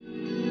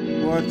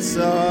What's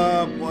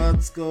up?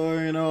 What's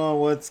going on?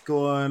 What's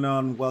going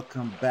on?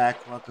 Welcome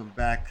back. Welcome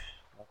back.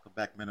 Welcome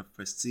back, men of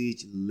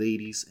prestige,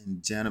 ladies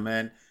and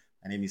gentlemen.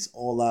 My name is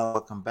Ola.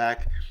 Welcome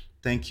back.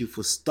 Thank you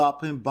for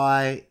stopping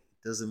by. It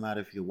doesn't matter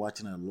if you're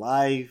watching a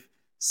live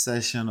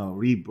session or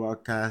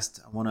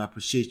rebroadcast. I want to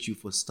appreciate you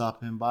for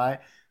stopping by.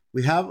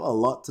 We have a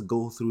lot to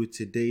go through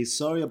today.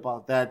 Sorry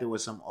about that. There were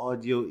some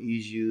audio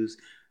issues.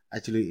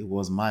 Actually, it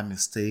was my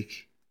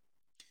mistake.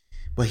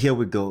 But here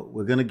we go.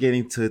 We're going to get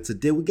into it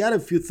today. We got a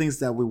few things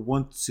that we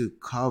want to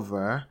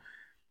cover.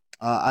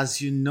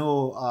 As you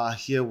know,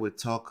 here we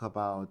talk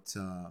about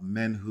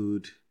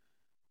manhood,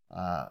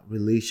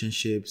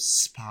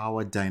 relationships,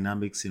 power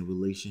dynamics in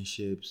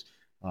relationships.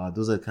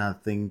 Those are the kind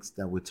of things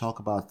that we talk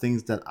about,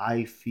 things that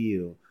I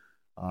feel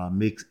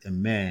makes a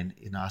man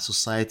in our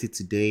society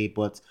today,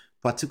 but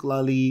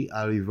particularly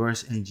I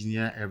reverse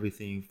engineer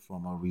everything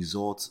from a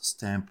results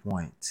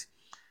standpoint.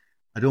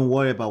 I don't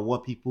worry about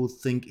what people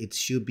think it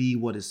should be,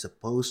 what it's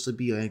supposed to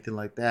be, or anything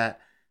like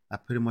that. I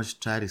pretty much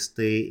try to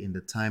stay in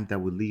the time that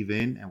we live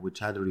in and we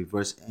try to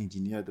reverse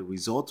engineer the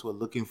results we're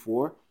looking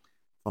for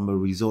from a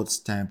results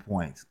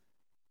standpoint.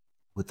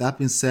 With that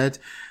being said,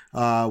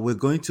 we're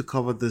going to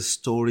cover this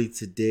story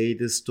today.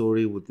 This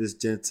story with this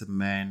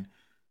gentleman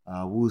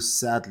who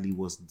sadly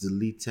was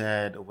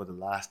deleted over the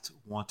last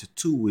 1 to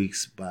 2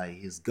 weeks by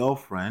his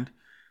girlfriend.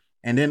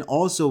 And then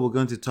also we're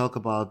going to talk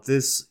about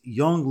this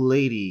young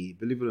lady.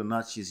 Believe it or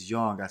not, she's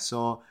young. I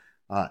saw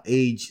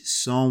age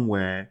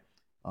somewhere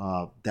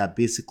that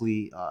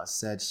basically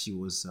said she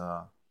was.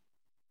 Her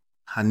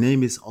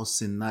name is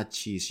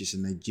Osinachi. She's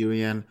a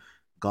Nigerian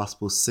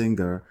gospel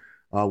singer.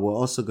 We're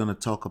also going to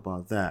talk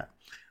about that.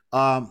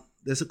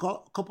 There's a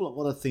couple of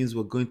other things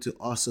we're going to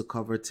also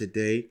cover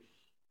today.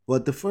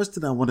 But the first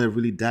thing I want to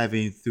really dive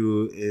in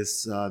through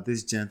is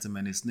this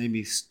gentleman. His name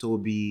is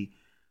Toby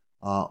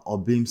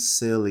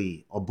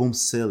Obumseli.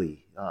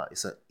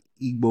 It's a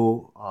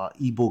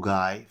Igbo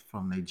guy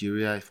from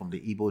Nigeria, from the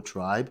Igbo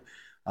tribe.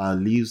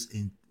 Lives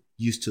in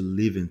Used to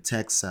live in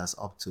Texas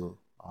up to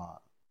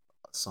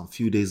some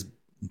few days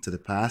into the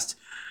past.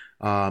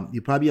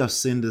 You probably have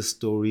seen this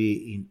story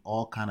in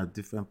all kind of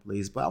different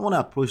places, but I want to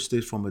approach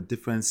this from a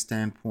different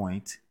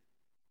standpoint.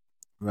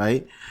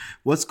 Right?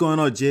 What's going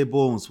on, J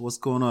Bones? What's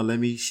going on? Let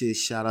me say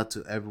shout out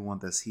to everyone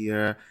that's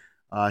here.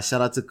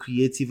 Shout out to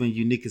Creative and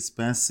Unique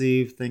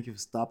Expensive. Thank you for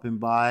stopping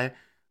by.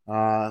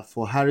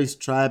 For Harry's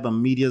Tribe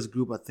and Media's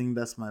Group, I think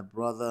that's my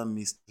brother,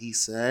 Mr. He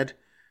said.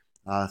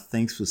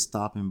 Thanks for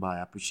stopping by.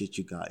 I appreciate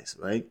you guys,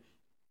 right?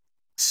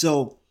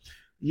 So,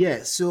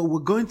 yeah, so we're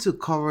going to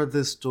cover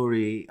this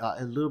story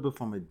a little bit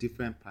from a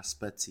different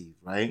perspective,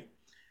 right?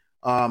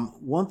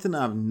 One thing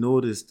I've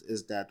noticed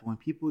is that when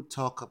people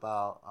talk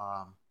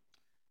about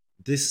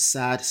these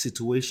sad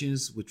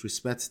situations with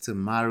respect to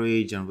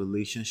marriage and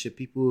relationship,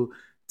 people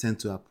tend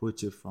to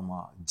approach it from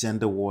a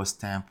gender war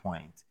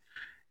standpoint.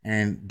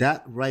 And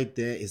that right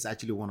there is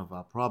actually one of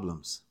our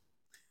problems.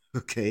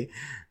 Okay.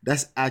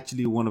 That's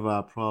actually one of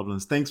our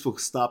problems. Thanks for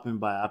stopping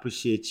by. I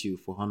appreciate you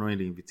for honoring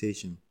the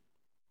invitation.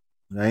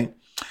 Right.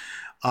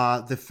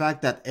 The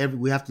fact that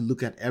we have to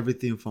look at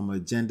everything from a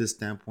gender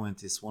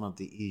standpoint is one of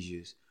the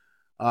issues.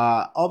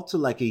 Up to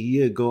like a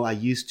year ago, I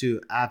used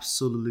to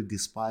absolutely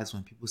despise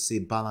when people say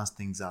balance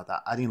things out.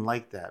 I didn't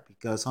like that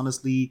because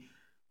honestly,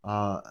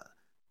 uh,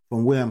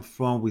 from where I'm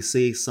from, we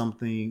say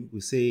something. We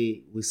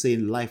say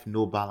in life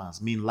no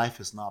balance. Mean life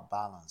is not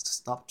balanced.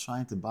 Stop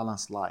trying to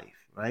balance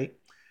life, right?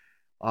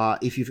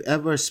 If you've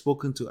ever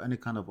spoken to any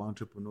kind of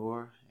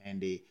entrepreneur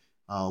and they,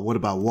 what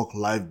about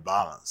work-life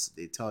balance?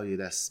 They tell you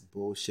that's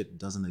bullshit,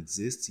 doesn't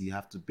exist. You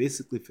have to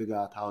basically figure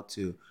out how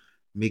to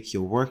make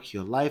your work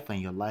your life and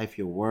your life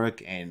your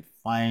work and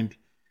find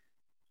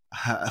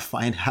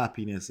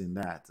happiness in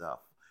that.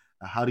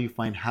 How do you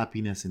find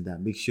happiness in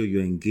that? Make sure you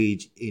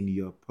engage in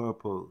your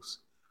purpose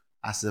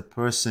as a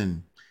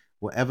person.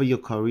 Whatever your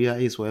career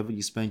is, wherever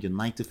you spend your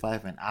 9 to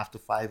 5 and after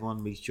 5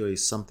 on, make sure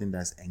it's something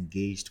that's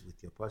engaged with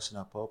your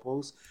personal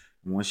purpose.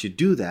 And once you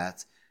do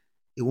that,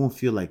 it won't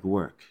feel like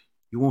work.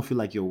 You won't feel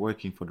like you're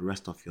working for the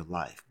rest of your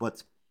life.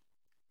 But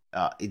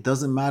it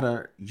doesn't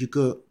matter. You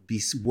could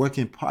be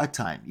working part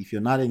time. If you're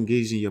not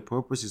engaged in your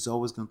purpose, it's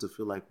always going to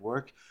feel like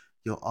work.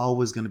 You're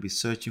always going to be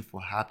searching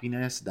for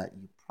happiness that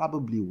you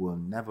probably will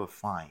never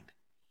find.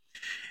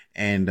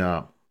 And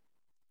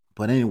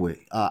but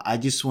anyway, I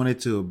just wanted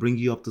to bring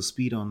you up to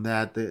speed on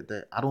that.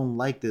 I don't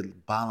like the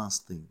balance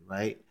thing,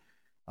 right?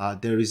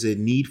 There is a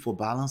need for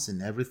balance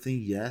in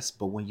everything, yes,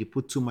 but when you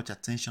put too much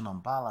attention on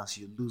balance,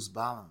 you lose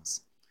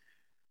balance.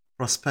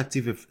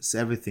 Perspective is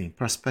everything.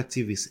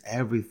 Perspective is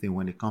everything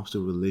when it comes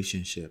to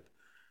relationship.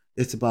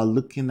 It's about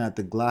looking at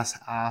the glass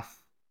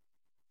half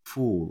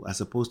full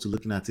as opposed to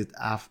looking at it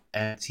half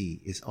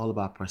empty. It's all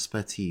about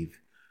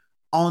perspective.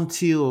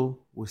 Until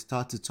we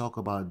start to talk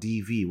about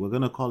DV, we're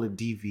going to call it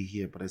DV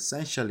here, but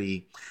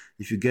essentially,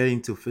 if you get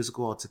into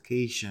physical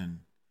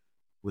altercation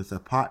with a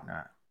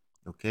partner,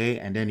 okay,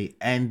 and then it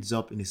ends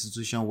up in a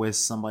situation where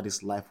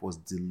somebody's life was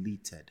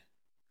deleted,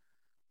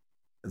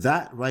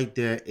 that right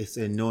there is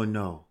a no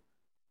no.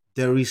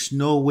 There is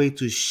no way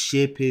to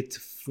shape it,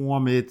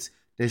 form it.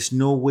 There's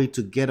no way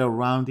to get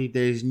around it.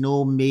 There's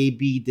no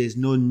maybe. There's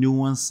no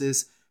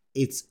nuances.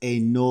 It's a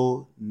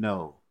no,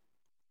 no.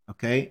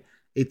 Okay?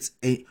 It's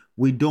a,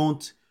 we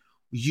don't,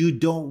 you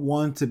don't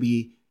want to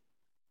be,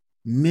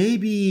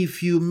 maybe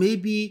if you,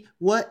 maybe,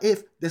 what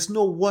if? There's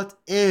no what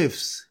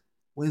ifs.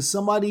 When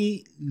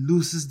somebody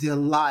loses their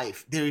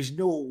life, there is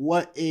no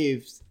what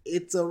ifs.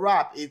 It's a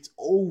wrap. It's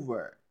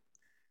over.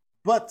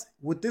 But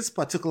with this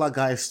particular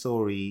guy's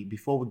story,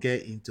 before we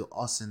get into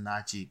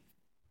Osinachi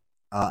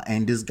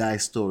and this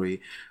guy's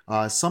story,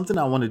 something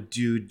I want to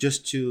do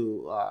just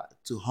to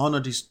honor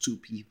these two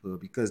people,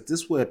 because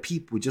these were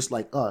people just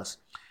like us,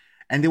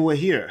 and they were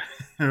here,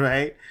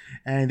 right?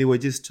 And they were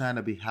just trying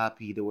to be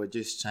happy. They were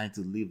just trying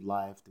to live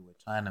life. They were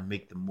trying to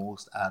make the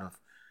most out of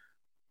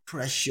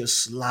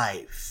precious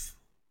life.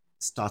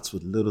 Starts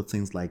with little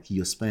things like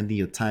you're spending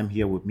your time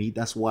here with me.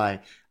 That's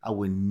why I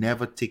will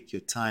never take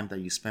your time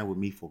that you spend with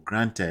me for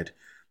granted,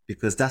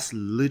 because that's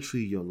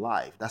literally your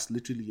life. That's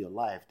literally your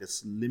life.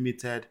 There's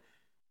limited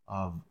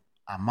um,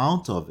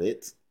 amount of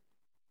it,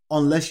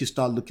 unless you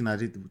start looking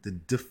at it with a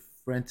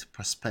different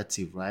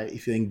perspective, right?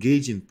 If you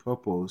engage in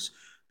purpose,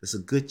 there's a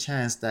good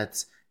chance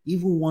that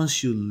even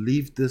once you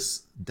leave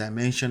this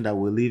dimension that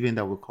we live in,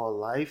 that we call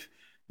life,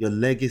 your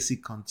legacy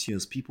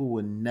continues. People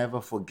will never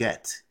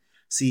forget.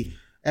 See,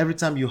 every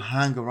time you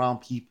hang around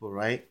people,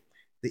 right,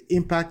 the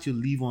impact you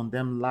leave on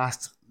them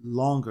lasts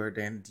longer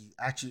than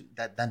the actual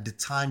that than the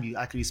time you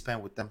actually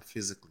spend with them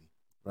physically,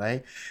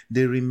 right?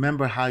 They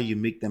remember how you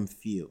make them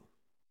feel,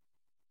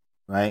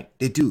 right?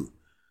 They do.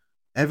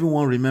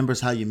 Everyone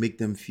remembers how you make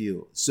them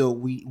feel. So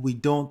we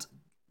don't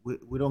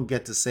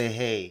get to say,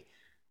 hey,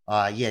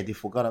 yeah, they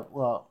forgot.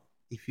 Well,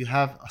 if you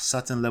have a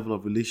certain level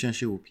of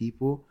relationship with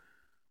people,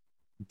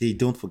 they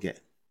don't forget,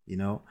 you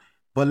know.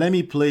 But let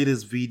me play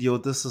this video.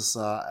 This is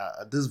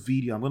this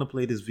video. I'm gonna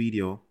play this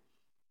video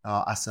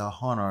as a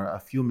honor, a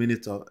few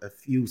minutes or a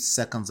few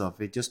seconds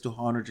of it, just to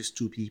honor these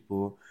two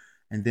people,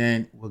 and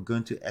then we're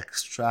going to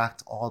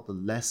extract all the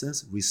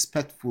lessons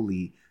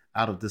respectfully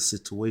out of this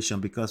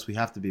situation, because we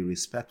have to be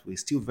respectful.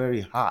 It's still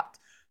very hot,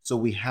 so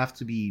we have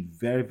to be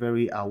very,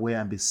 very aware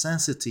and be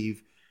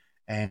sensitive,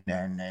 and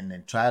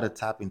try to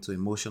tap into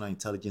emotional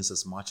intelligence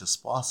as much as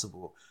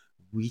possible,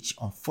 which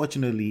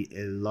unfortunately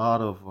a lot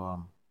of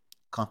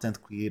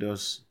content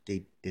creators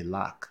they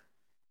lack.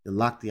 They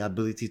lack the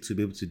ability to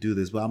be able to do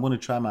this. But I'm going to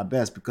try my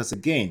best, because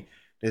again,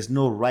 there's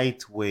no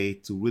right way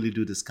to really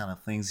do this kind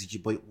of things.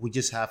 But we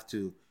just have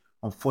to.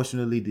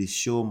 Unfortunately, the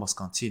show must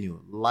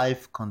continue.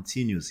 Life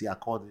continues. Yeah, I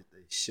called it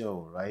a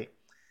show, right?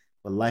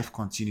 But life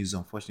continues,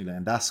 unfortunately,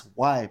 and that's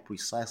why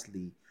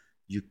precisely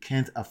you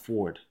can't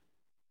afford.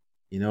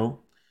 You know,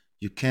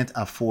 you can't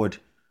afford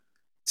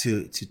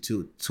to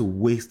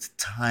waste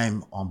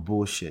time on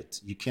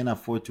bullshit. You can't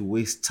afford to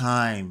waste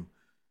time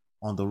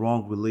on the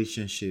wrong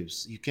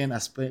relationships. You can't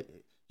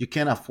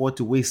afford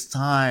to waste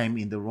time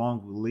in the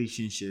wrong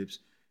relationships.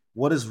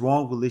 What is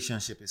wrong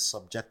relationship is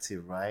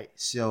subjective, right?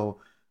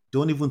 So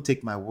don't even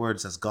take my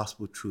words as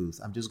gospel truth.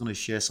 I'm just going to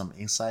share some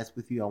insights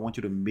with you. I want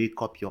you to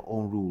make up your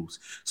own rules.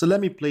 So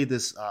let me play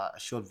this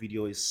short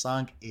video. It's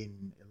sung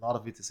in, a lot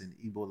of it is in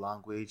Igbo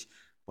language,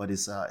 but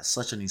it's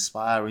such an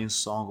inspiring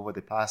song over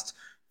the past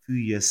few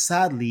years.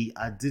 Sadly,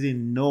 I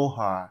didn't know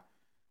her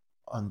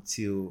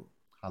until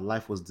her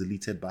life was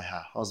deleted by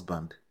her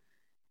husband.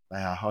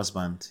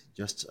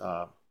 Just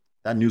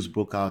that news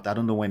broke out. I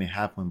don't know when it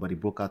happened, but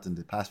it broke out in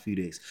the past few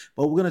days.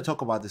 But we're going to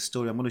talk about this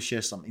story. I'm going to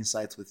share some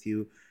insights with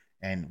you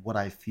and what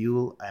I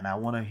feel, and I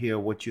want to hear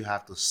what you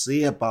have to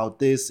say about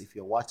this. If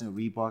you're watching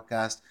the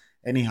rebroadcast,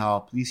 anyhow,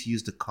 please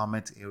use the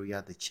comment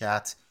area, the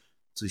chat,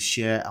 to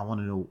share. I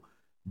want to know.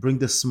 Bring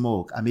the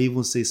smoke. I may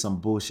even say some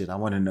bullshit. I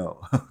want to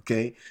know.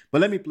 Okay,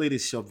 but let me play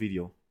this short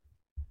video.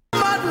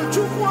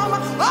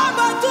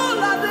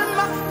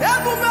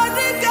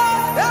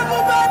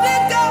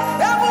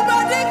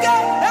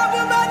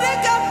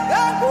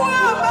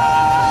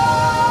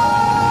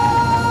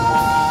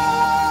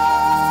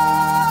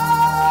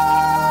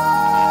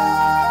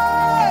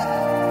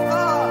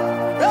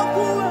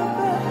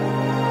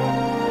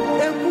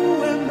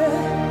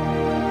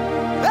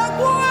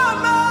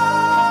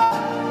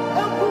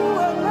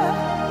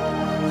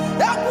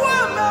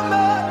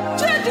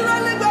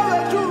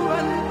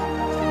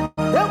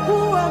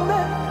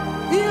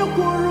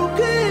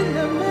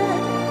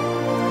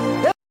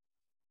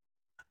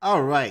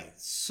 All right,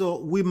 so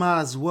we might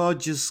as well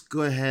just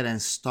go ahead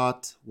and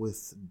start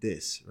with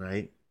this,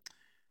 right?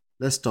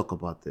 Let's talk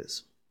about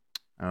this.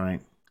 All right,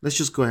 let's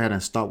just go ahead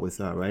and start with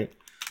that, right?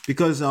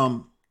 Because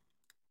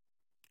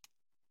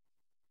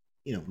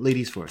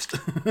ladies first,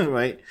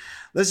 right?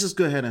 Let's just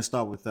go ahead and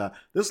start with that.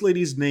 This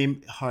lady's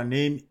name, her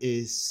name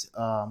is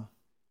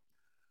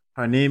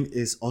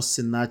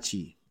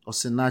Osinachi.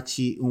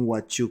 Osinachi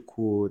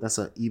Unwachuku. That's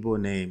an Igbo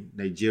name,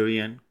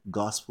 Nigerian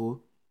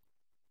gospel.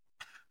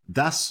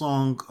 That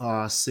song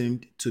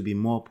seemed to be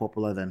more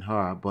popular than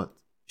her, but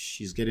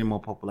she's getting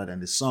more popular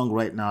than the song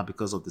right now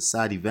because of the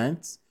sad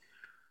events.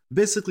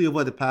 Basically,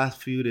 over the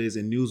past few days,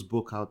 a news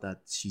broke out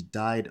that she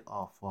died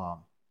of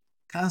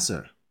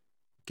cancer.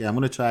 Okay, I'm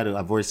going to try to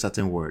avoid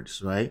certain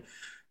words, right?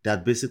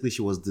 That basically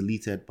she was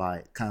deleted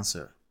by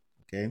cancer,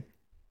 okay,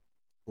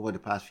 over the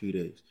past few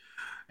days.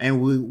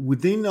 And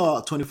within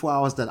 24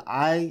 hours that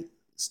I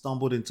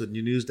stumbled into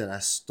the news, that I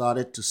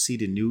started to see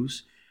the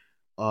news,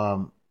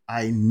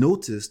 I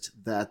noticed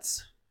that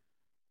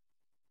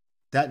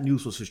that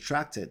news was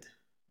retracted.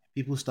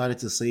 People started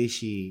to say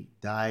she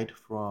died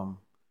from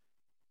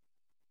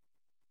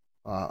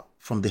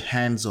the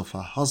hands of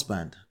her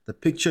husband. The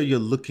picture you're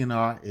looking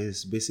at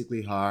is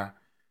basically her.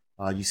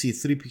 You see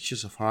three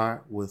pictures of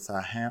her with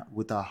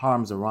with her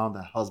arms around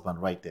her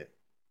husband right there,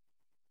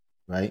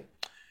 right?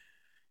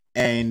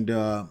 And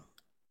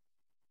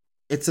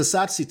it's a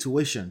sad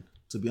situation,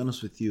 to be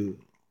honest with you.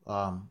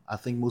 I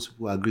think most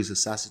people agree it's a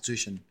sad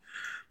situation.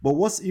 But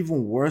what's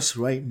even worse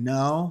right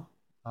now,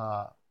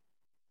 uh,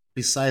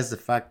 besides the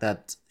fact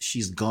that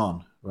she's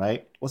gone,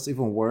 right? What's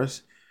even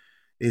worse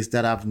is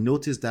that I've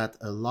noticed that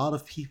a lot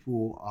of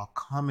people are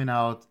coming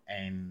out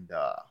and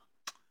a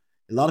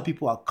lot of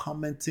people are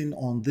commenting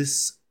on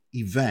this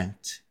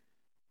event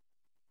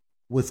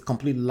with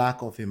complete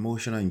lack of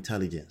emotional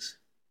intelligence.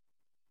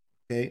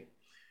 Okay.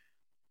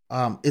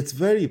 It's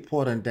very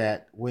important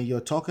that when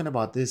you're talking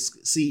about this,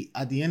 see,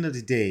 at the end of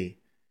the day,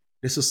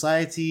 the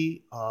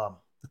society,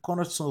 the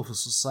cornerstone of a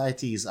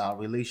society is our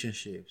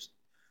relationships,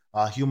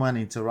 our human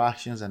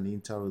interactions and the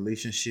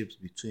interrelationships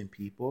between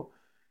people.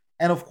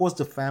 And of course,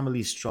 the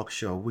family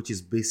structure, which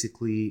is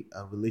basically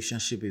a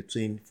relationship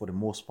between, for the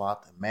most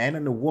part, a man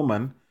and a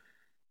woman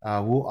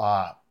who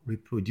are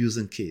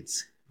reproducing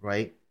kids,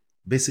 right?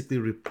 Basically,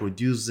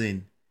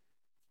 reproducing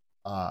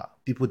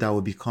people that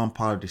will become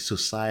part of the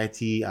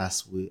society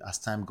as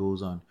time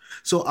goes on.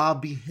 So our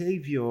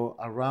behavior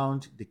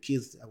around the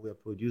kids that we're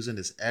producing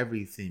is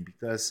everything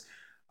because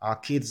our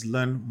kids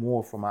learn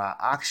more from our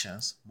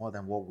actions more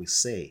than what we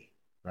say,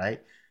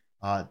 right?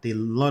 They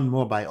learn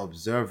more by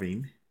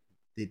observing.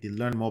 They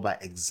learn more by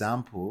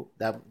example.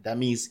 That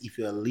means if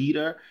you're a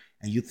leader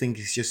and you think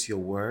it's just your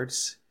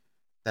words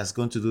that's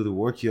going to do the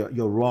work, you're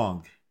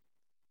wrong.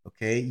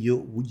 Okay, you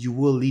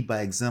will lead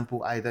by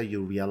example, either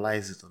you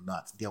realize it or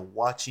not. They're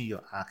watching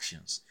your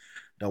actions,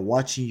 they're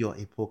watching your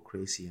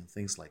hypocrisy and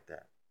things like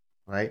that,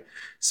 right?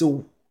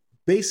 So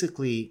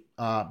basically,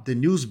 the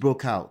news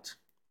broke out,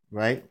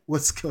 right?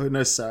 What's going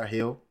on,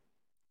 Sahil?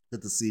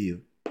 Good to see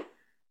you.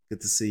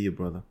 Good to see you,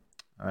 brother.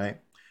 All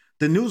right.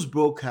 The news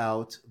broke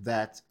out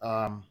that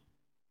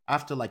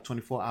after like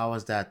 24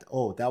 hours that,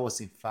 oh, that was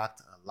in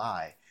fact a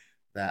lie,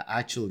 that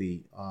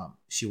actually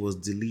she was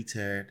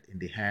deleted in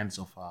the hands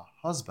of her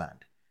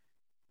husband,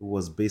 who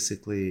was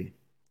basically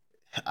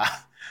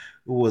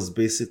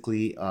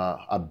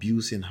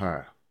abusing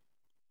her.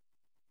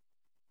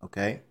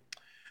 Okay.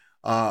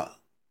 Uh,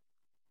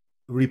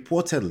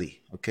 Reportedly,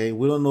 okay,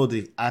 we don't know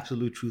the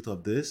absolute truth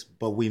of this,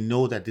 but we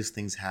know that these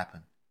things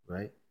happen,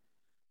 right?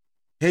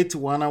 Hey,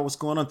 Tawana, what's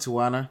going on,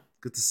 Tawana?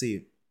 Good to see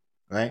you,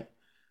 right?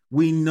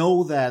 We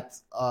know that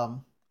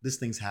these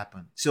things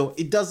happen, so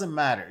it doesn't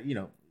matter,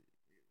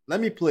 Let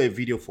me play a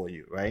video for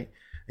you, right?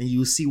 And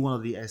you see one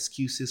of the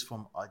excuses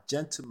from a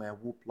gentleman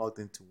who plugged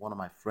into one of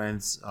my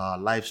friends'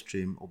 live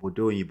stream,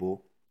 Obodo Yibo,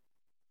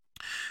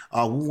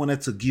 who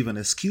wanted to give an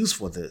excuse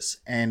for this.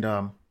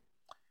 And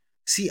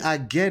see, I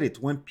get it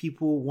when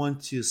people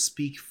want to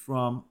speak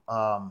from,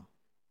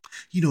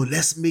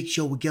 let's make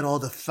sure we get all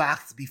the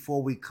facts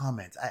before we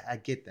comment. I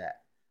get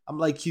that. I'm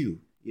like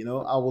you,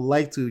 I would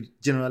like to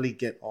generally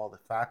get all the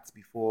facts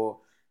before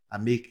I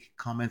make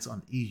comments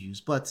on issues,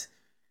 but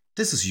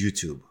this is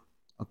YouTube.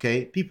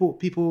 Okay,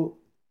 people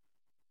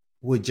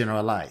will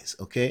generalize.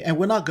 Okay, and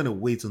we're not gonna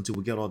wait until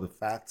we get all the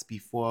facts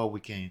before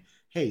we can,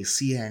 hey,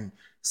 see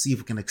if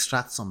we can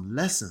extract some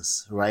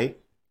lessons, right?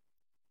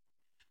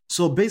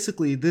 So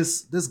basically,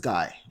 this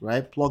guy,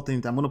 right, plugged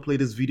in. I'm gonna play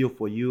this video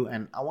for you,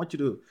 and I want you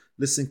to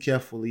listen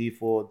carefully.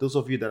 For those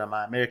of you that are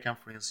my American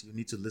friends, you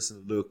need to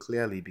listen a little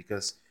clearly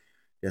because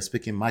they're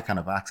speaking my kind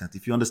of accent.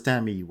 If you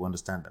understand me, you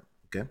understand them.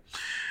 Okay,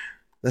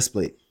 let's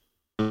play.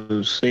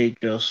 To say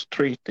just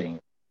three things.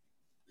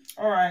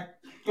 All right,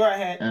 go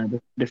ahead.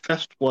 And the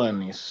first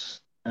one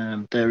is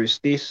there is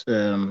this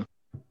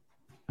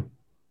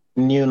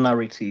new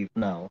narrative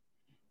now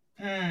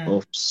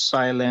of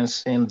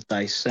silencing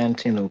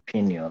dissenting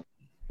opinion,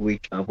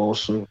 which I've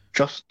also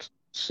just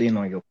seen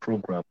on your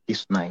program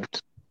this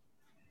night.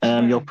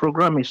 Your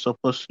program is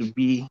supposed to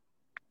be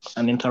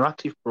an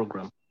interactive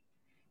program.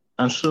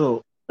 And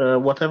so,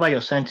 whatever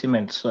your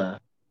sentiments are,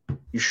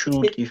 you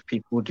should give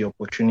people the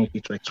opportunity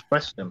to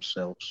express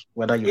themselves,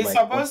 whether you It's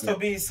like what supposed they to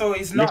be, so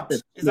it's not.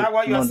 listen. Is that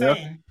what you're No,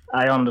 saying?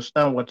 I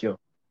understand what you're,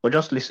 but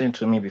just listen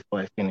to me before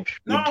I finish,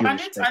 No, with due I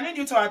need respect. I need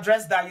you to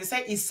address that. You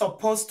say it's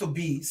supposed to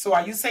be. So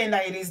are you saying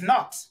that it is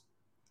not?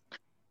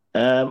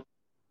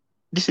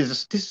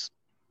 This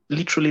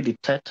literally the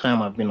third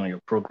time I've been on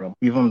your program,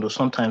 even though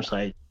sometimes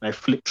I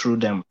flip through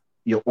them,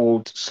 your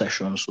old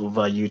sessions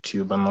over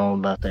YouTube and all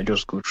that. I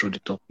just go through the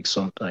topic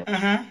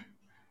sometimes.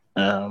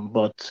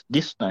 But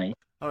this time,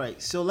 all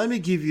right. So let me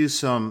give you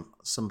some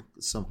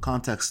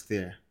context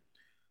there.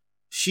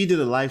 She did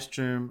a live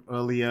stream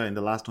earlier in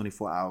the last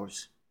 24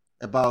 hours.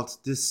 about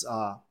this.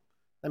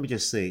 Let me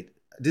just say it,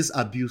 this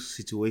abuse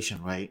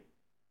situation, right?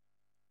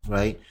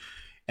 Right,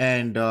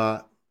 and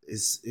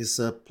it's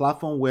a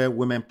platform where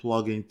women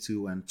plug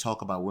into and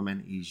talk about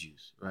women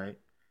issues, right?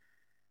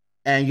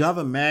 And you have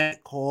a man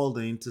called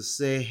in to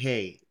say,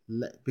 hey,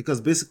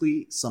 because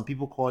basically some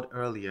people called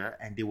earlier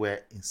and they were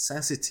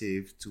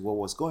insensitive to what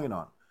was going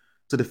on,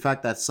 to the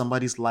fact that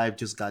somebody's life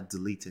just got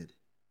deleted.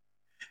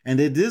 And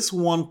then this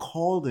one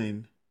called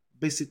in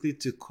basically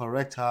to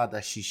correct her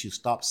that she should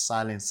stop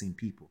silencing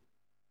people,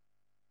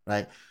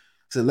 right?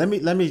 So let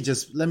me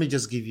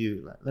just give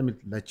you, let me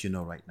let you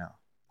know right now,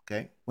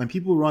 okay? When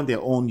people run their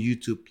own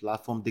YouTube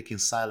platform, they can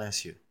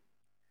silence you.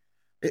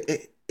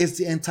 It's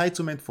the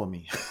entitlement for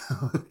me.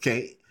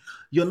 Okay,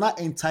 you're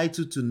not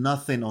entitled to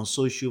nothing on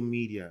social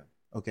media.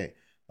 Okay,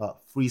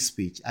 free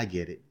speech, I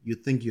get it. You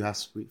think you have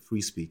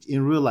free speech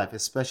in real life,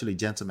 especially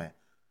gentlemen.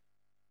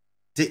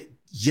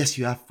 Yes,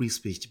 you have free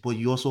speech, but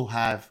you also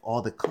have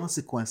all the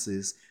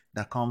consequences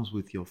that comes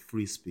with your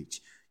free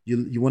speech.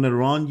 You want to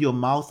run your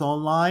mouth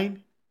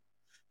online.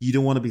 You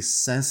don't want to be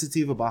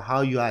sensitive about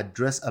how you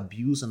address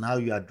abuse and how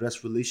you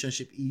address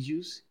relationship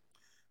issues.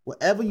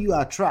 Whatever you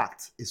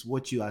attract is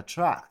what you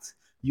attract.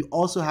 You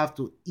also have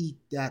to eat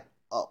that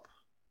up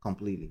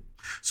completely.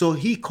 So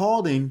he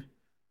called in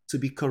to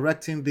be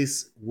correcting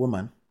this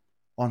woman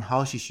on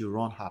how she should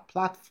run her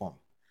platform.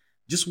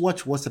 Just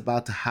watch what's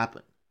about to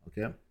happen.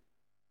 Okay.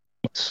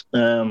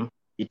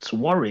 It's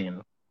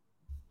worrying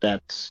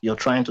that you're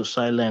trying to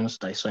silence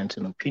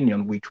dissenting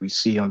opinion, which we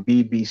see on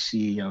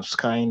BBC and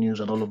Sky News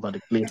and all over the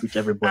place, which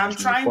everybody's I'm been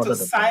trying to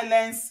recorded about.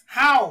 silence.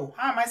 How?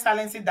 How am I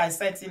silencing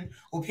dissecting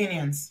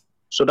opinions?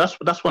 So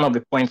that's one of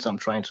the points I'm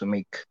trying to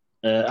make.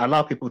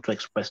 Allow people to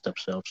express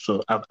themselves.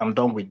 So I'm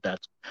done with that.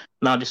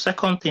 Now, the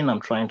second thing I'm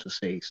trying to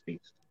say is this: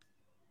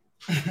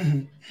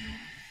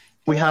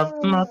 we have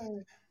not,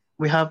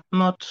 we have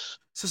not.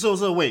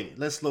 So wait,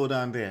 let's slow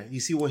down there. You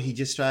see what he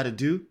just tried to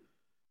do?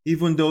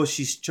 Even though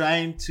she's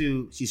trying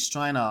to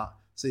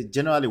say,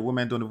 generally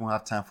women don't even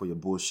have time for your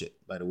bullshit,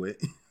 by the way.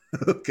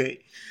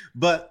 Okay.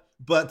 But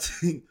but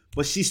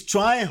she's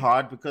trying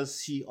hard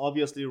because she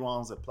obviously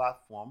runs a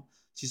platform.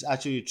 She's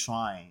actually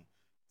trying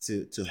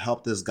to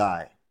help this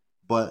guy.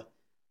 But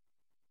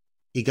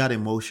he got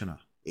emotional.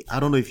 I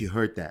don't know if you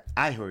heard that.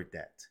 I heard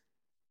that.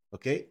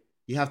 Okay?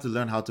 You have to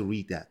learn how to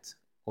read that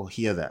or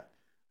hear that.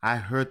 I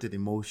heard the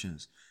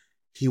emotions.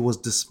 He was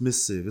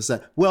dismissive. It's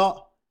like,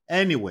 well,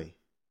 anyway.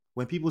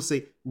 When people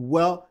say,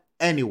 well,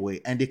 anyway,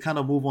 and they kind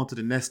of move on to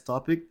the next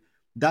topic,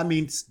 that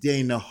means they're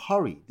in a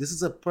hurry. This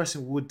is a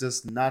person who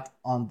does not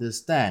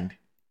understand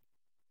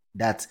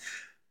that,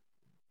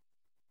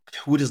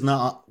 who does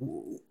not,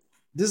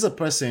 this is a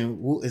person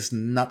who is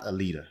not a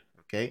leader,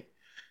 okay?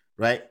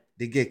 Right?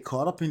 They get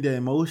caught up in their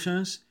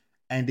emotions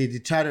and they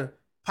try to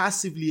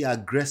passively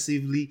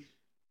aggressively,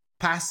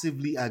 I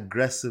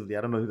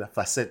don't know if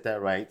I said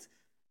that right.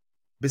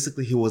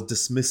 Basically, he was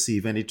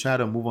dismissive and he tried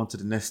to move on to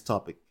the next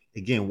topic.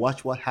 Again,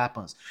 watch what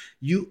happens.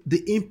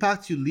 The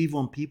impact you leave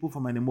on people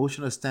from an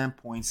emotional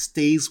standpoint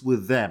stays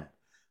with them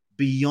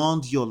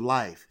beyond your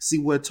life. See,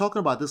 we're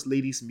talking about this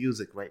lady's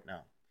music right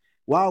now.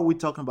 Why are we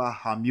talking about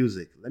her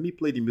music? Let me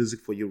play the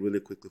music for you really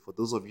quickly for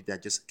those of you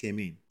that just came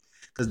in.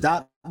 Because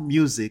that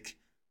music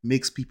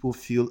makes people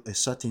feel a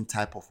certain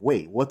type of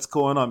way. What's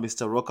going on,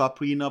 Mr. Rocker?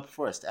 Prenup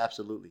first.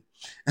 Absolutely.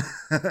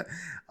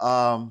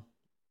 um,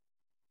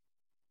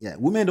 yeah,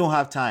 women don't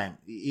have time,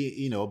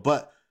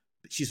 but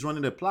she's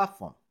running a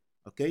platform.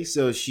 Okay,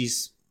 so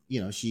she's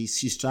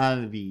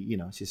trying to be,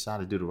 she's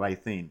trying to do the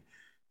right thing,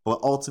 but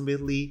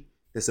ultimately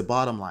there's a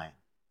bottom line,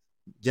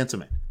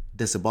 gentlemen.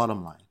 There's a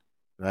bottom line,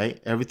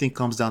 right? Everything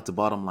comes down to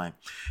bottom line.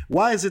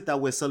 Why is it that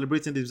we're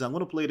celebrating this? I'm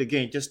going to play it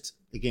again, just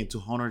again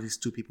to honor these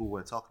two people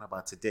we're talking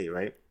about today,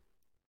 right?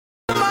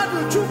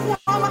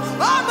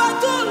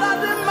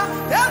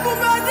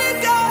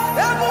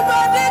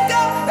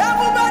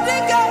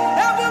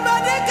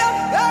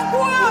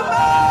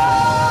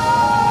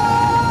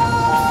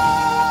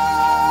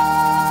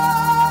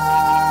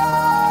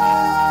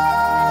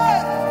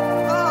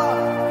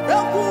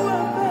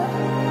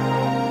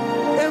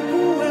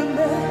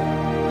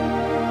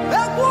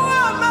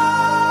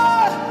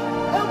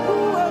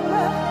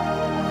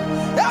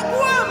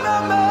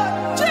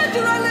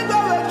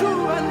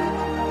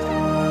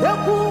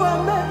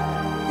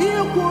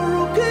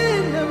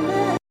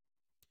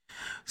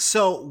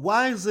 So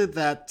why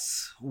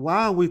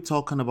are we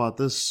talking about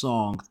this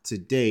song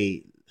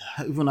today,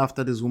 even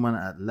after this woman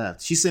had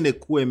left? She said,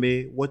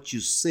 Ekweme, what you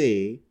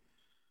say.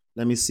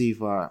 Let me see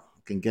if I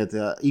can get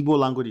the Igbo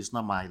language is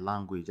not my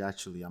language,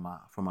 actually.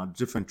 From a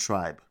different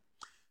tribe.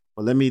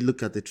 But let me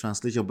look at the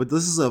translation. But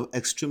this is an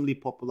extremely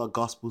popular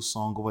gospel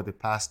song over the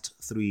past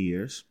 3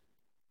 years.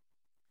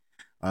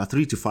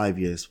 3 to 5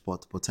 years,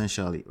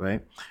 potentially,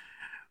 right?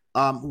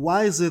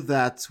 Why is it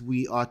that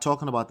we are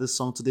talking about this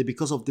song today?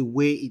 Because of the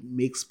way it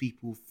makes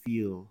people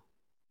feel.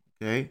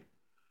 Okay,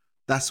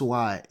 that's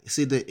why.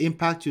 See, the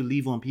impact you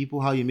leave on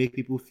people, how you make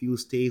people feel,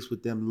 stays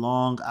with them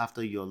long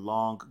after you're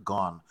long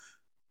gone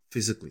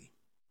physically.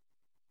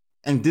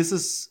 And this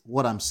is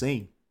what I'm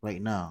saying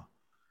right now.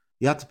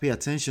 You have to pay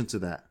attention to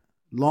that.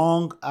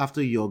 Long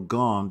after you're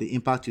gone, the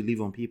impact you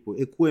leave on people.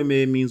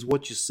 Ekweme means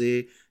what you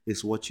say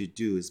is what you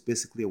do. It's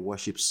basically a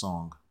worship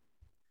song.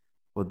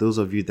 For those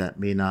of you that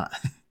may not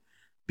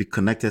be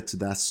connected to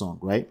that song,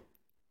 right?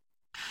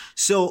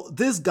 So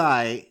this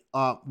guy,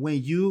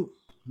 when you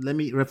let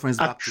me reference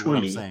back to what I'm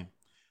Actually, saying.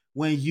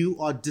 When you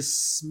are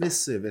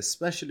dismissive,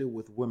 especially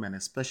with women,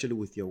 especially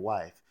with your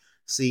wife,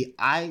 see,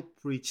 I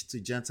preach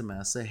to gentlemen.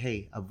 I say,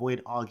 hey,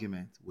 avoid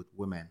argument with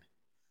women.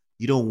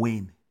 You don't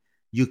win.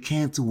 You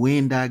can't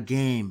win that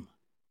game.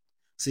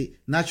 See,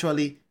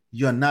 naturally,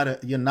 you're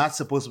not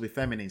supposed to be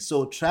feminine.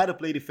 So try to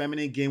play the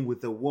feminine game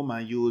with a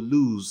woman, you will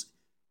lose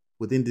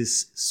within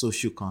this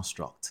social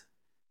construct.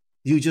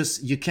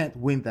 You can't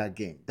win that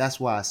game.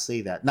 That's why I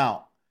say that.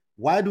 Now,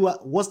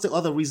 what's the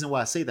other reason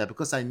why I say that?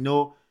 Because I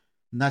know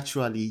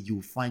naturally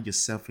you find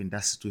yourself in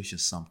that situation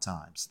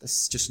sometimes.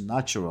 That's just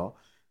natural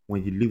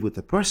when you live with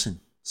a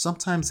person.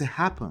 Sometimes it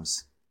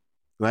happens,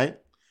 right?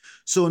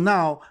 So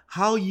now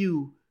how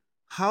you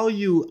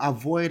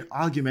avoid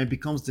argument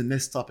becomes the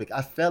next topic.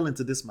 I fell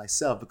into this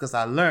myself because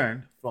I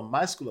learned from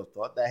my school of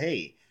thought that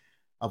hey,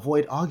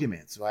 avoid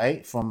arguments,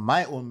 right? From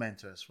my own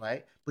mentors,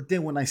 right? But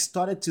then when I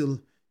started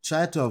to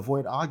try to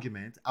avoid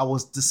argument, I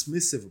was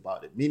dismissive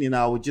about it, meaning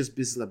I would just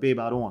be like, babe,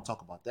 I don't want to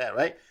talk about that,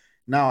 right?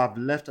 Now I've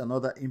left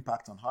another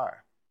impact on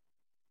her.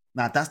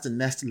 Now that's the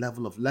next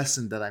level of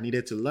lesson that I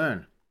needed to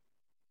learn.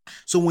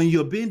 So when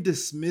you're being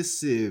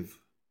dismissive,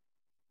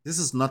 this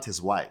is not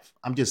his wife.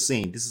 I'm just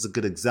saying this is a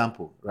good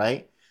example,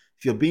 right?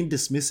 If you're being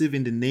dismissive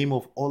in the name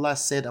of all I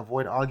said,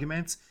 avoid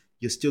arguments,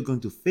 you're still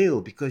going to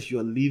fail because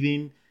you're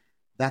leaving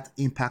that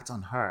impact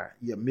on her.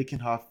 You're making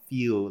her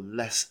feel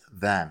less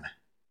than.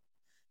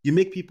 You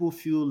make people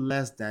feel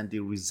less than, they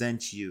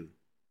resent you.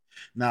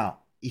 Now,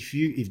 if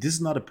this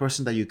is not a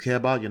person that you care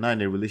about, you're not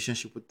in a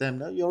relationship with them,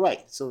 no, you're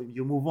right. So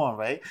you move on,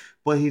 right?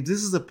 But if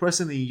this is a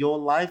person in your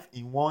life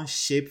in one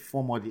shape,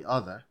 form, or the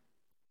other,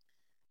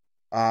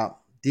 uh,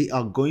 they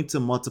are going to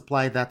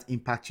multiply that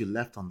impact you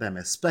left on them,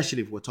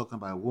 especially if we're talking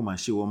about a woman.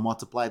 She will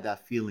multiply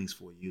that feelings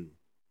for you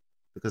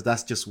because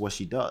that's just what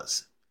she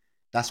does.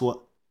 That's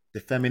what the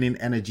feminine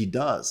energy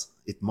does.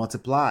 It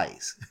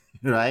multiplies,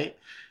 right?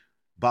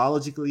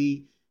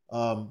 Biologically,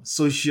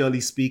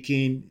 socially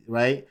speaking,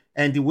 right?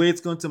 And the way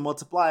it's going to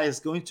multiply is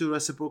going to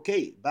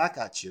reciprocate back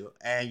at you,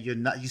 and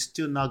you're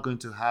still not going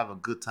to have a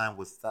good time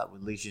with that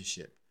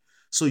relationship.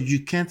 So you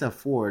can't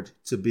afford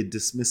to be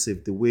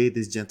dismissive the way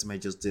this gentleman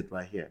just did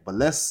right here. But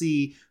let's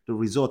see the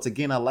results.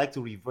 Again, I like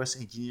to reverse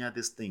engineer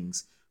these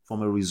things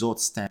from a result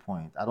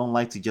standpoint. I don't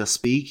like to just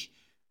speak.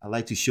 I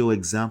like to show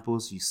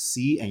examples you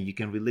see and you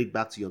can relate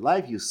back to your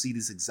life. You see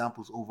these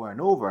examples over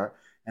and over,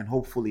 and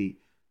hopefully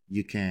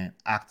you can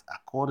act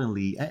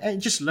accordingly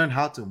and just learn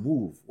how to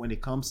move when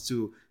it comes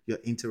to your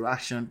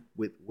interaction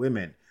with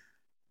women.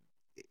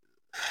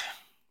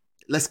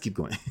 Let's keep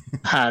going.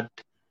 had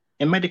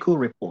a medical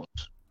report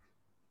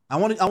I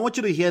want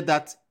you to hear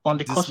that on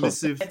the cause of death.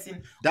 dismissive,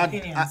 Getting that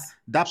opinions.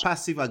 that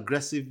passive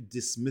aggressive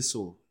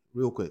dismissal,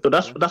 real quick. So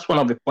that's one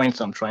of the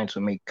points I'm trying to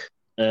make.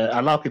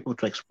 Allow people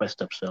to express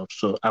themselves.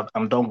 So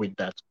I'm done with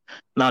that.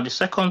 Now, the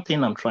second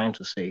thing I'm trying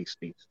to say is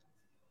this.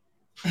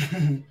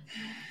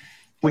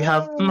 We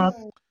have not.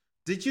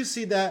 Did you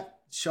see that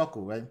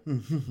chuckle, right?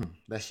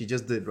 That she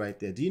just did right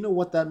there. Do you know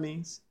what that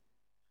means?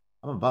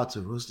 I'm about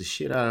to roast the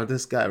shit out of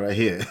this guy right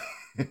here.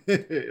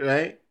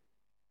 Right?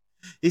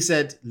 He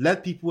said,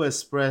 let people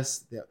express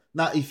their.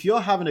 Now, if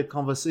you're having a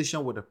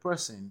conversation with a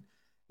person,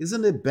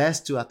 isn't it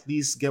best to at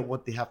least get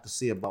what they have to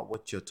say about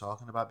what you're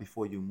talking about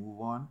before you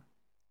move on?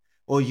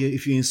 Or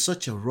if you're in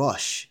such a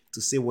rush to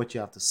say what you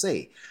have to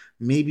say,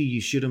 maybe you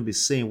shouldn't be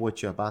saying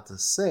what you're about to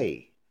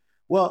say.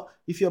 Well,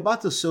 if you're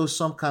about to sow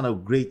some kind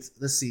of great,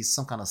 let's see,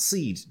 some kind of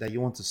seed that you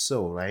want to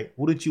sow, right?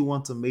 Wouldn't you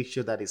want to make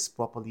sure that it's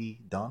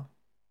properly done,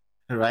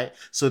 right?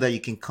 So that you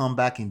can come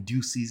back in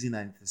due season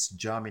and it's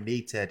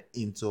germinated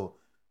into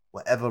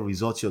whatever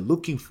results you're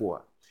looking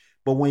for.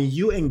 But when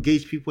you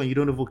engage people and you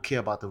don't even care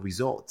about the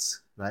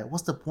results, right?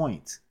 What's the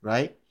point,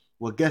 right?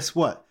 Well, guess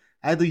what?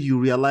 Either you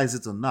realize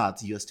it or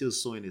not, you're still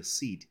sowing a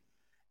seed,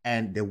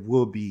 and there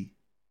will be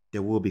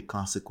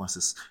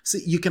consequences.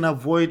 See, you can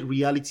avoid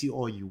reality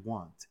all you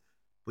want,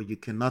 but you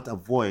cannot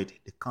avoid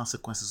the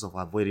consequences of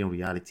avoiding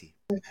reality.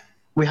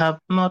 We have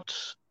not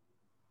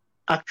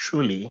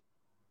actually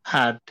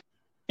had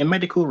a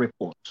medical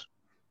report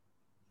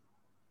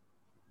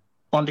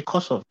on the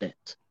cause of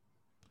death.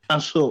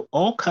 And so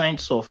all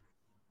kinds of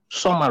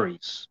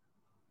summaries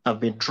have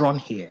been drawn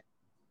here,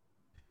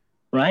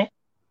 right?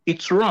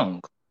 It's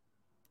wrong.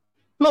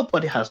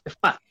 Nobody has the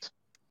fact.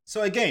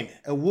 So again,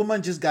 a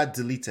woman just got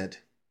deleted.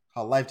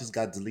 Her life just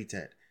got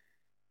deleted.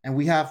 And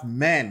we have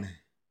men.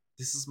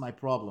 This is my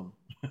problem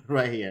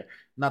right here.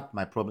 Not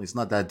my problem. It's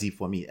not that deep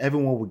for me.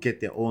 Everyone will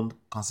get their own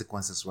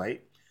consequences,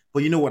 right?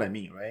 But you know what I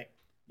mean, right?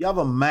 You have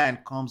a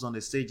man comes on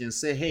the stage and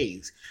say,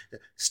 "Hey,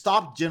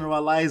 stop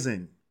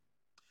generalizing."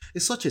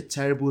 It's such a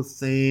terrible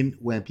thing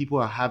when people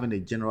are having a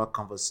general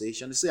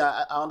conversation. You see,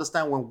 I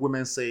understand when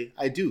women say,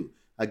 I do.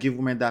 I give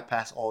women that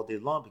pass all day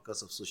long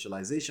because of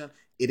socialization.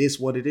 It is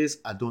what it is.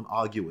 I don't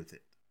argue with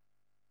it.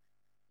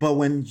 But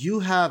when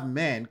you have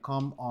men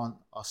come on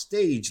a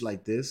stage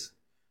like this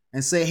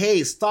and say,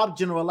 hey, stop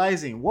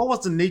generalizing, what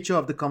was the nature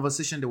of the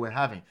conversation they were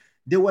having?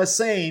 They were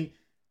saying,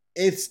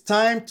 it's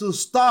time to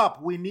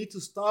stop. We need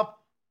to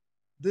stop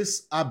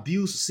this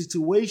abuse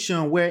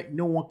situation where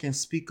no one can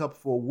speak up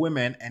for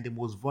women and the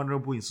most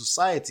vulnerable in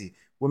society,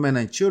 women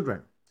and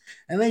children.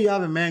 And then you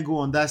have a man go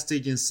on that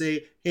stage and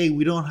say, hey,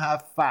 we don't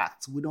have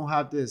facts. We don't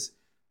have this.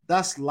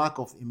 That's lack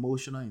of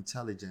emotional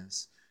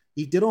intelligence.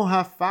 If they don't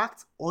have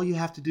facts, all you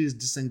have to do is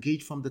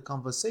disengage from the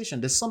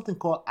conversation. There's something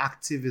called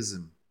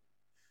activism.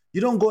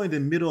 You don't go in the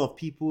middle of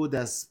people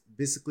that's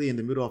basically in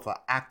the middle of an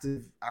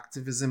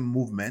activism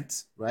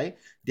movement, right?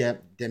 They're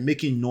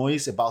making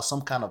noise about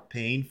some kind of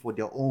pain for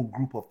their own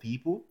group of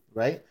people,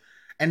 right?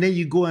 And then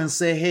you go and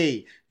say,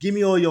 hey, give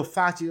me all your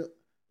facts.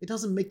 It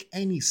doesn't make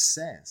any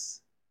sense.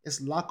 It's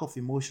lack of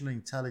emotional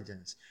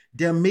intelligence.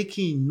 They're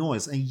making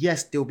noise. And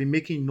yes, they'll be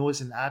making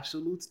noise in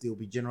absolutes. They'll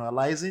be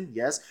generalizing.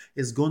 Yes,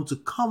 it's going to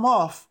come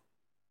off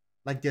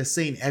like they're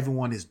saying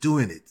everyone is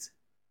doing it.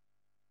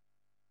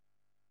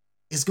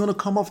 It's going to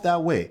come off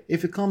that way.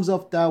 If it comes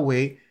off that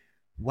way,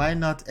 why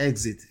not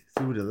exit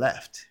through the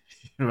left,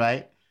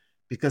 right?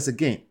 Because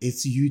again,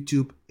 it's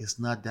YouTube. It's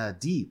not that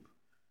deep.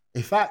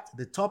 In fact,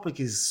 the topic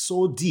is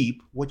so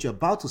deep, what you're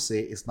about to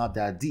say is not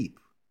that deep.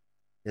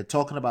 They're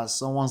talking about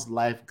someone's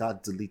life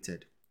got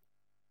deleted.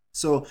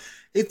 So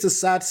it's a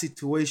sad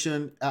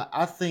situation.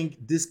 I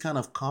think this kind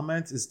of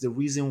comment is the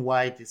reason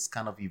why this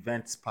kind of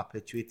event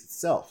perpetuates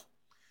itself.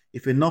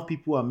 If enough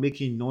people are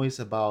making noise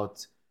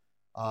about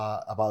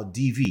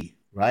DV,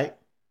 right?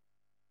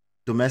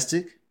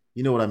 Domestic,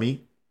 you know what I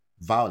mean?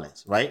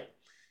 Violence, right?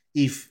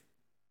 If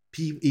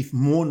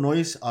more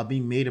noise are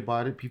being made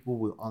about it, people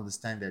will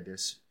understand that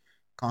there's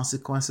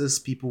consequences.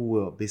 People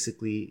will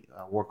basically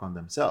work on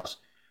themselves.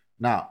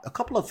 Now, a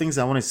couple of things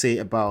I want to say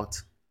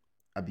about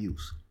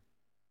abuse.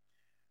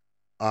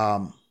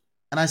 And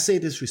I say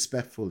this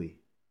respectfully.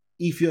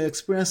 If you're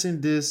experiencing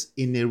this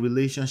in a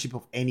relationship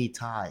of any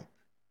type,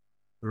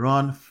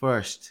 run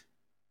first.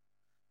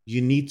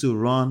 You need to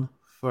run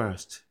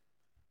first.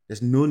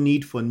 There's no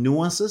need for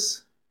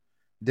nuances.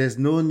 There's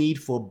no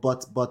need for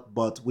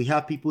but. We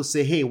have people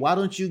say, hey, why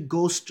don't you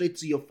go straight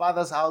to your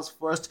father's house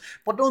first?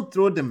 But don't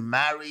throw the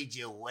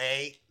marriage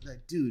away.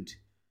 Like, dude,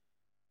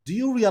 do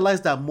you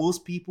realize that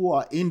most people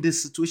are in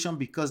this situation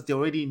because they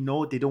already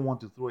know they don't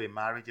want to throw a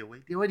marriage away?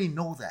 They already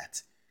know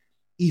that.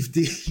 If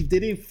they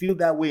didn't feel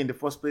that way in the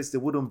first place, they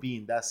wouldn't be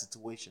in that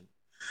situation.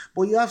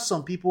 But you have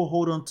some people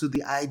hold on to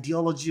the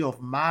ideology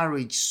of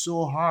marriage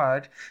so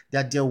hard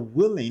that they're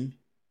willing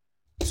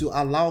to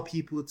allow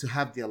people to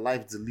have their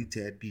life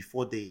deleted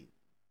before they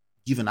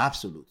give an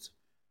absolute.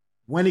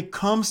 When it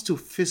comes to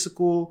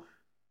physical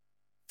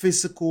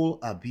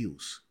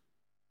abuse,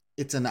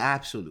 it's an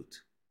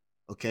absolute.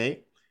 Okay?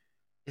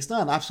 It's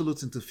not an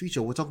absolute into the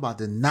future. We're talking about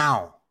the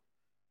now.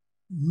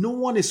 No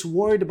one is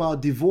worried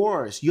about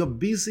divorce.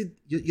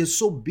 You're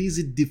so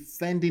busy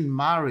defending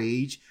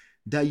marriage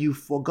that you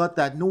forgot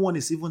that no one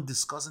is even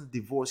discussing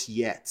divorce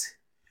yet.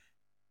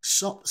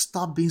 So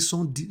stop being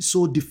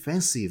so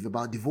defensive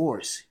about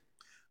divorce.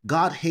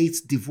 God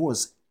hates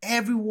divorce.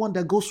 Everyone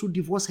that goes through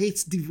divorce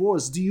hates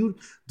divorce. Do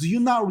you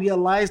not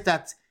realize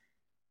that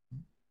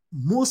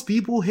most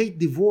people hate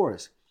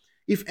divorce?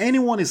 If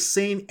anyone is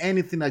saying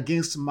anything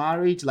against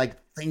marriage, like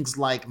things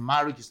like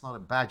marriage is not a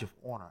badge of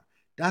honor,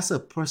 that's a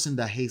person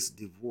that hates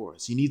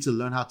divorce. You need to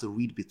learn how to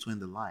read between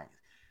the lines.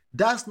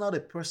 That's not a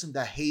person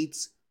that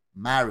hates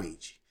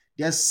marriage.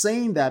 They're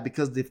saying that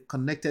because they've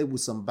connected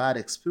with some bad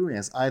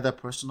experience, either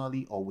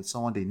personally or with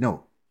someone they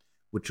know,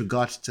 with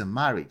regards to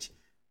marriage.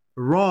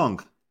 Wrong,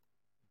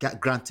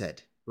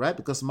 granted, right?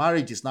 Because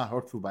marriage is not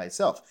hurtful by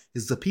itself.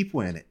 It's the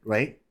people in it,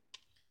 right?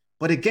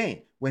 But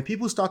again, when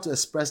people start to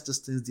express these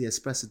things, they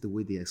express it the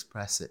way they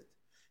express it,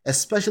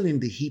 especially in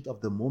the heat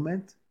of the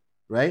moment,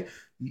 right?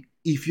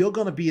 If you're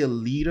going to be a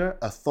leader,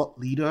 a thought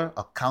leader,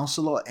 a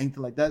counselor, or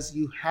anything like that,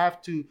 you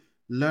have to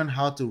learn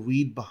how to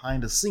read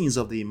behind the scenes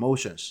of the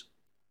emotions.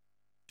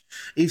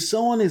 If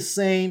someone is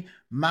saying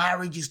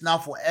marriage is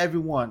not for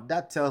everyone,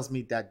 that tells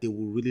me that they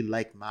will really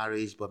like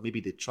marriage, but maybe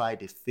they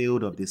tried, they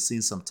failed, or they've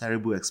seen some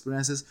terrible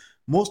experiences.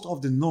 Most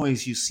of the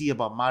noise you see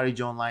about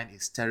marriage online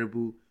is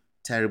terrible,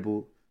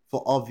 terrible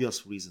for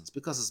obvious reasons,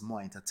 because it's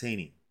more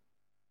entertaining.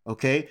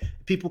 Okay,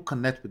 people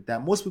connect with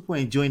that. Most people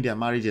enjoying their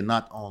marriage are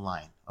not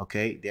online.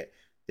 Okay,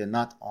 they're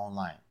not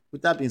online.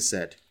 With that being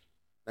said,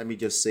 let me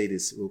just say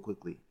this real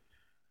quickly.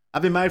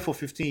 I've been married for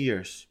 15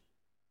 years.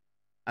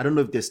 I don't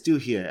know if they're still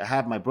here. I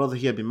have my brother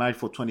here, been married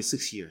for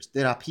 26 years.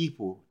 There are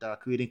people that are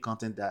creating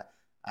content that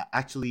are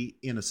actually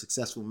in a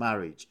successful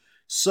marriage.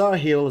 Sir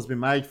Hill has been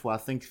married for, I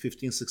think,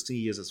 15, 16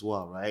 years as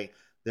well, right?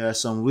 There are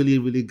some really,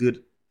 really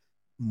good,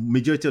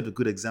 majority of the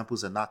good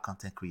examples are not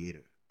content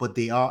creator, but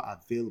they are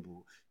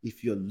available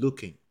if you're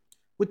looking.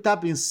 With that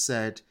being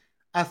said,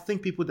 I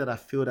think people that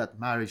have failed at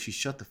marriage should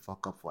shut the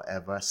fuck up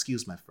forever.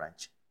 Excuse my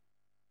French.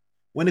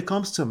 When it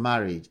comes to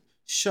marriage,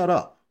 shut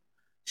up.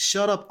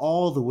 Shut up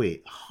all the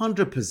way,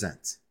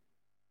 100%.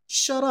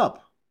 Shut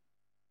up.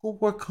 Go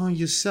work on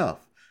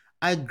yourself.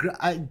 I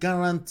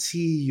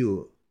guarantee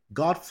you,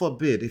 God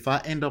forbid, if I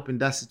end up in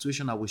that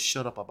situation, I will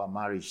shut up about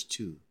marriage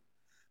too.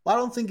 But I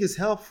don't think it's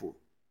helpful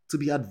to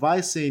be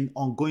advising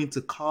on going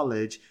to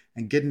college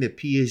and getting a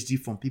PhD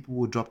from people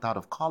who dropped out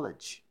of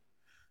college.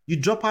 You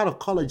drop out of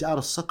college out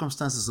of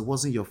circumstances, it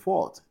wasn't your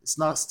fault.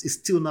 It's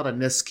still not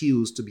an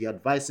excuse to be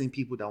advising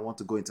people that want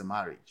to go into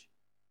marriage.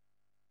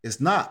 It's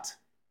not.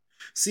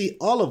 See,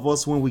 all of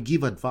us, when we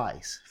give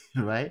advice,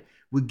 right,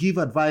 we give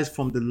advice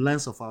from the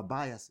lens of our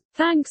bias.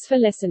 Thanks for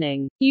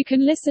listening. You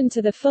can listen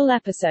to the full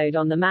episode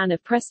on the Man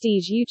of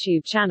Prestige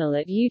YouTube channel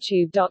at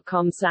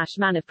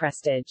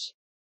youtube.com/manofprestige.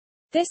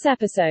 This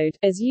episode,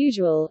 as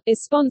usual,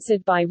 is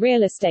sponsored by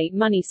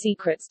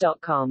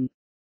realestatemoneysecrets.com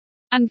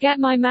and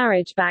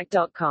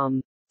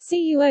getmymarriageback.com.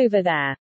 See you over there.